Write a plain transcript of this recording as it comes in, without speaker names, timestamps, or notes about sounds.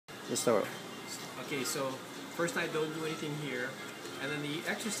Just so. Okay, so first I don't do anything here, and then the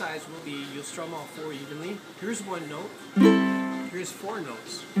exercise will be you'll strum all four evenly. Here's one note. Here's four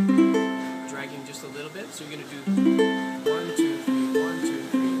notes. Dragging just a little bit, so you're gonna do 1, 2, 3, 1, 2,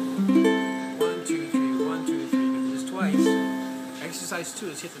 3, 1, 2, 3, 1, 2, 3. You're gonna do this twice. Exercise 2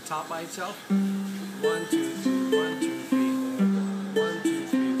 is hit the top by itself. 1, 2, 3, 1, 2, 3, 1, 2,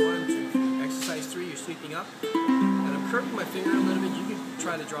 3, 1, 2, 3. Exercise 3, you're sweeping up, and I'm curving my finger a little bit. You can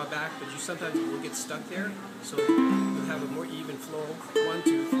try to draw back, but you sometimes will get stuck there, so you'll have a more even flow. 1,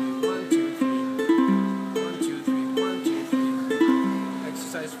 2, 3, 1, 2, 3, 1, 2, 3, 1, 2, 3.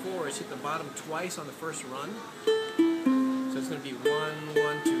 Exercise 4 is hit the bottom twice on the first run. So it's going to be 1,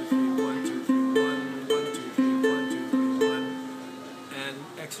 1, 2, 3, 1, 2, 3, 1, 1, 2, 3, 1, 2, 3, 1. And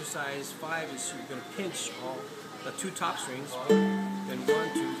exercise 5 is you're going to pinch all the two top strings. Then 1,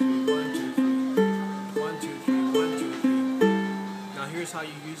 2, 3, 1, 2, 3, 1, 2, 3, 1, 2, 3. Now here's how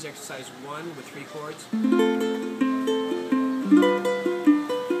you use exercise 1 with 3 chords.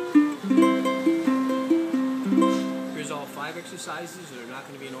 Here's all 5 exercises. They're not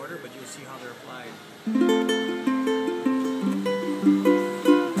going to be in order, but you'll see how they're applied.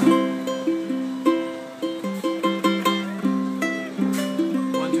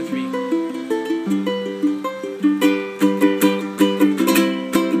 1, 2, 3.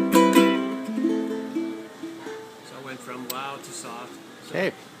 So I went from loud to soft. So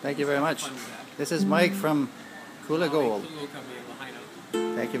Okay, thank you very much. fun with that. This is Mike from Kula Maui, Gold. Company in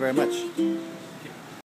Lahaina. Thank you very much.